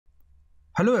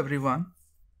Hello everyone.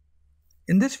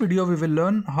 In this video we will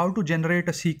learn how to generate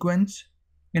a sequence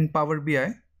in Power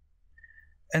BI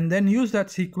and then use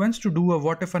that sequence to do a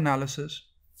what if analysis.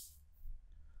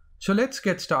 So let's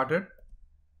get started.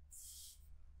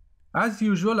 As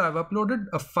usual, I've uploaded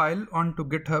a file onto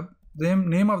GitHub. The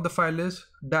name of the file is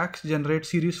DAX Generate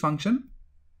series function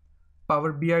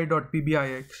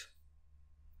PowerBI.pbix.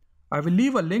 I will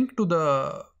leave a link to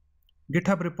the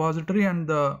GitHub repository and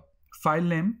the file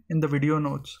name in the video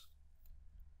notes.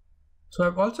 So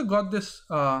I've also got this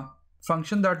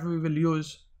function that we will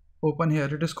use open here.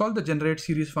 It is called the generate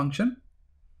series function,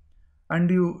 and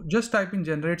you just type in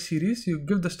generate series, you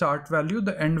give the start value,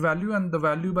 the end value, and the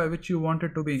value by which you want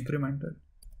it to be incremented.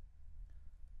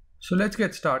 So let's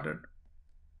get started.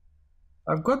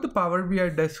 I've got the Power BI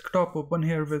desktop open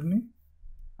here with me.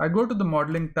 I go to the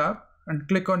modeling tab and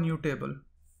click on new table.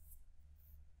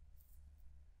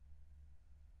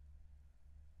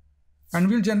 And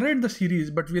we'll generate the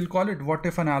series, but we'll call it what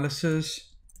if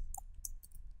analysis.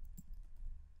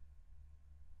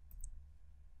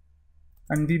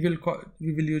 And we will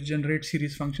use generate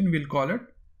series function, we'll call it.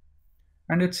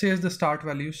 And it says the start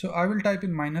value. So I will type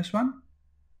in -1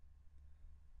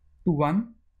 to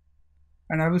 1.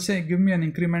 And I will say, give me an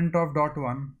increment of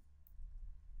 .1.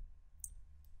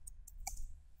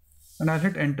 And I'll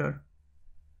hit enter.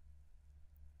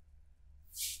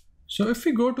 So if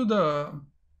we go to the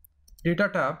data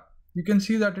tab, you can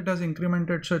see that it has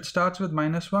incremented. So it starts with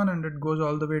 -1 and it goes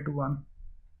all the way to 1.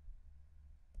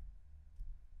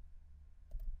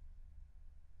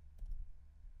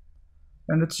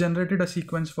 And it's generated a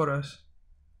sequence for us.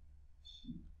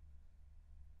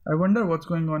 I wonder what's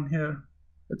going on here.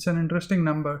 It's an interesting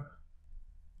number,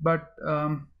 but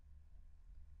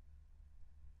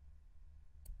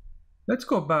let's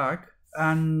go back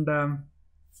and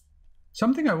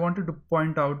something I wanted to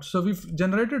point out. So we've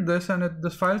generated this and the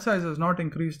file size has not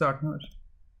increased that much.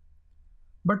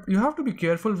 But you have to be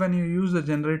careful when you use the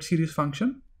generate series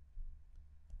function,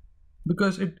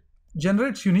 because it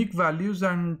generates unique values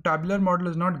and tabular model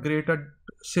is not great at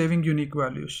saving unique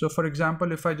values. So for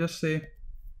example, if I just say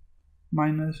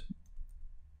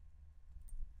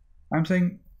I'm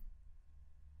saying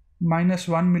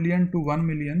 -1 million to 1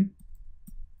 million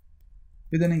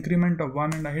with an increment of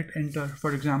 1 and I hit enter,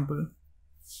 for example.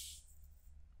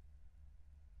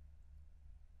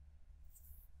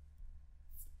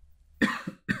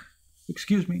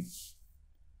 Excuse me.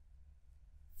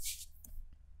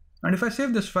 And if I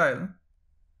save this file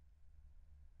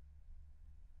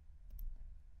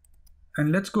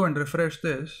and let's go and refresh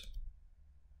this,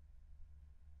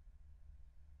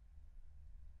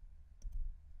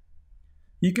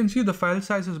 you can see the file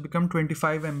size has become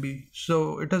 25 MB.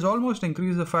 So it has almost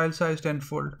increased the file size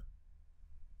tenfold.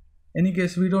 In any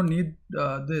case, we don't need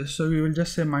this. So we will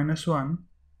just say -1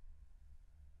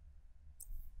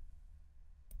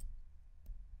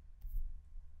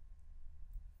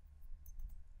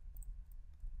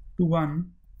 to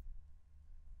 1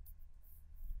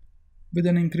 with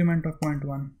an increment of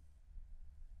 0.1.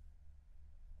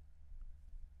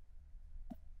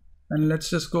 And let's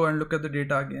just go and look at the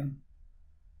data again.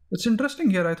 It's interesting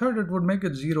here. I thought it would make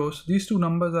it 0. So these two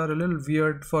numbers are a little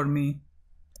weird for me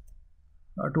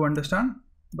to understand.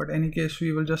 But in any case,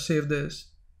 we will just save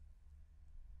this.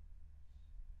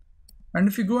 And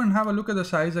if you go and have a look at the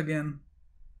size again,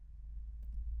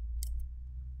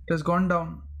 it has gone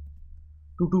down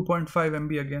to 2.5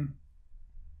 MB again.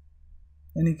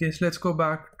 In any case, let's go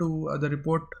back to the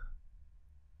report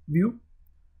view.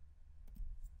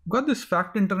 Got this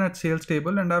fact internet sales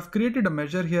table, and I've created a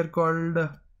measure here called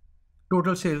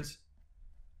total sales,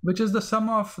 which is the sum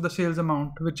of the sales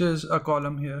amount, which is a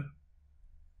column here.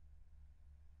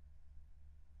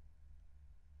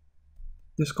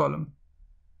 This column.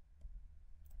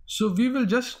 So we will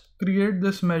just create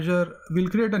this measure. We'll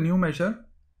create a new measure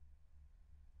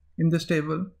in this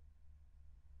table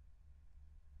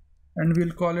and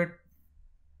we'll call it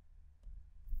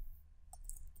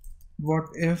what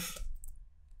if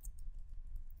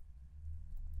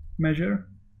measure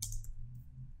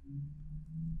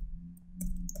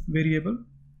variable,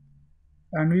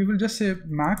 and we will just say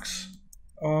max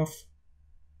of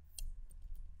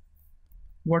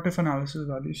what if analysis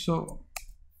value. So,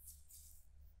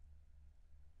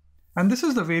 and this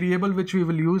is the variable which we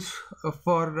will use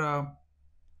for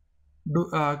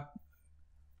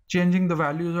changing the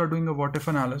values or doing a what if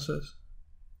analysis.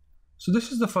 So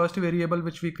this is the first variable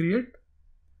which we create,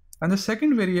 and the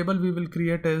second variable we will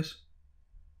create is,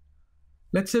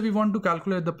 let's say we want to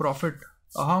calculate the profit.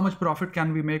 How much profit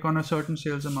can we make on a certain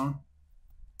sales amount?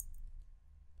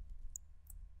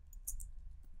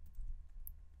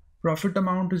 profit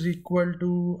amount is equal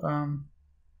to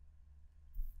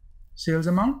sales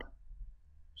amount,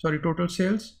 sorry, total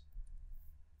sales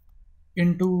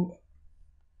into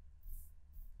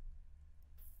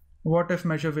what if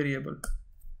measure variable.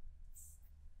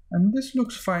 And this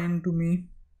looks fine to me.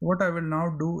 What I will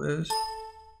now do is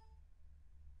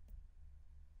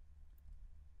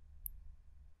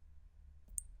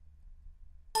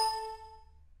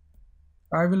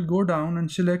I will go down and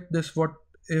select this what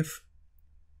if.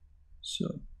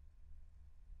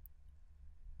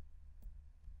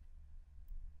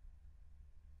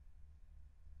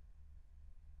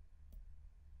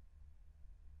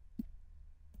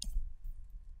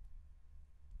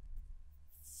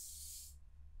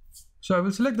 So I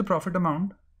will select the profit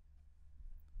amount,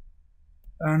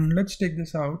 and let's take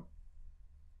this out,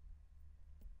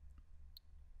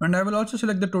 and I will also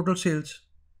select the total sales,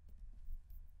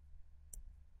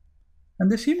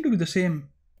 and they seem to be the same.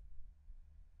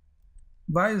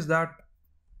 Why is that?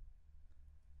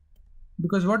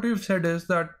 Because what we've said is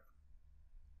that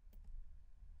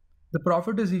the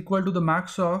profit is equal to the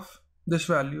max of this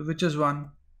value, which is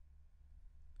 1.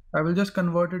 I will just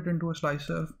convert it into a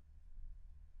slicer.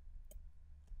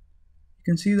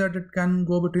 You can see that it can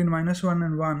go between -1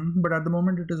 and 1, but at the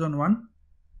moment it is on 1.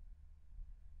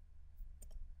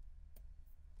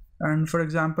 And for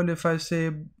example, if I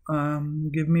say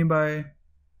give me by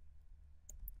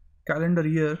calendar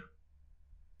year,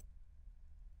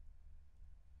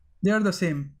 they are the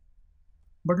same.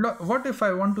 But what if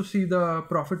I want to see the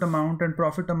profit amount, and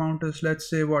profit amount is, let's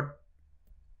say, what,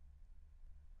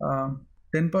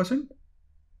 10%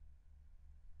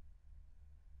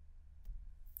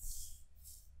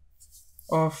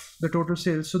 of the total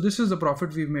sales. So this is the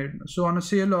profit we've made. So on a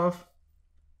sale of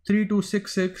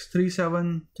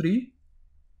 3266373,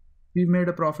 we've made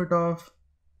a profit of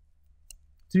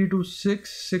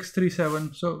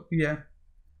 326,637. So yeah,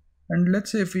 and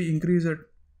let's say if we increase it,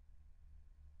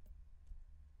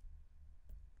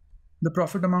 the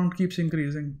profit amount keeps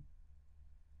increasing.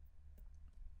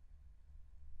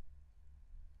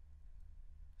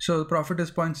 So the profit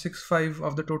is 0.65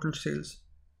 of the total sales.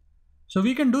 So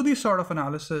we can do this sort of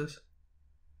analysis.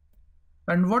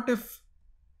 And what if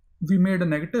we made a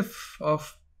negative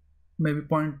of maybe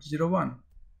 0.01?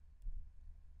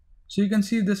 So you can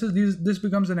see this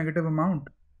becomes a negative amount.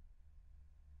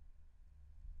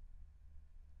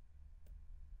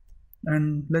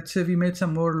 And let's say we made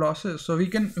some more losses. So we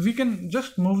can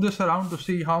just move this around to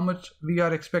see how much we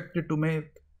are expected to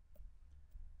make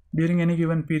during any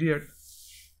given period.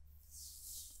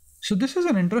 So this is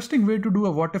an interesting way to do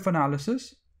a what if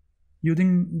analysis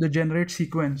using the generate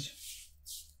sequence.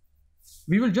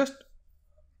 We will just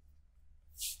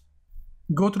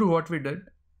go through what we did.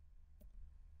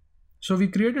 So we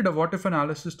created a what if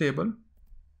analysis table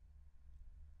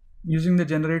using the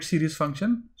generate series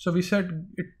function. So we said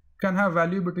it can have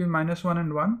value between -1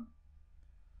 and 1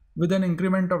 with an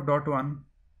increment of 0.1.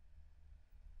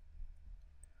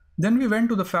 Then we went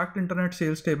to the fact internet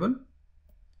sales table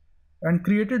and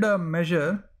created a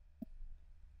measure,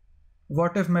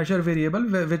 what if measure variable,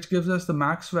 which gives us the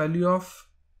max value of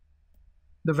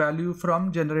the value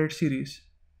from generate series.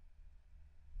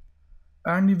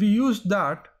 And we used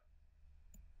that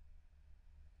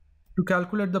to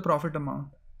calculate the profit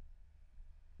amount,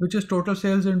 which is total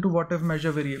sales into what if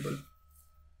measure variable.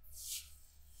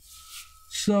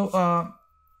 So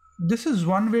this is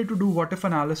one way to do what if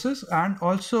analysis, and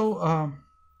also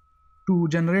to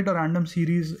generate a random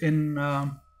series in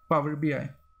Power BI.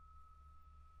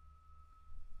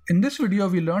 In this video,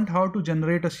 we learned how to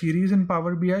generate a series in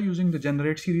Power BI using the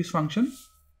generate series function,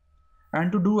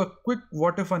 and to do a quick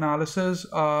what if analysis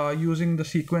using the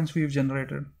sequence we've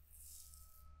generated.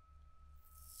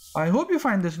 I hope you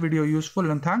find this video useful,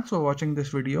 and thanks for watching this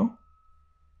video.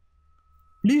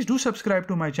 Please do subscribe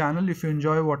to my channel if you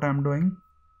enjoy what I'm doing.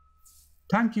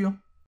 Thank you.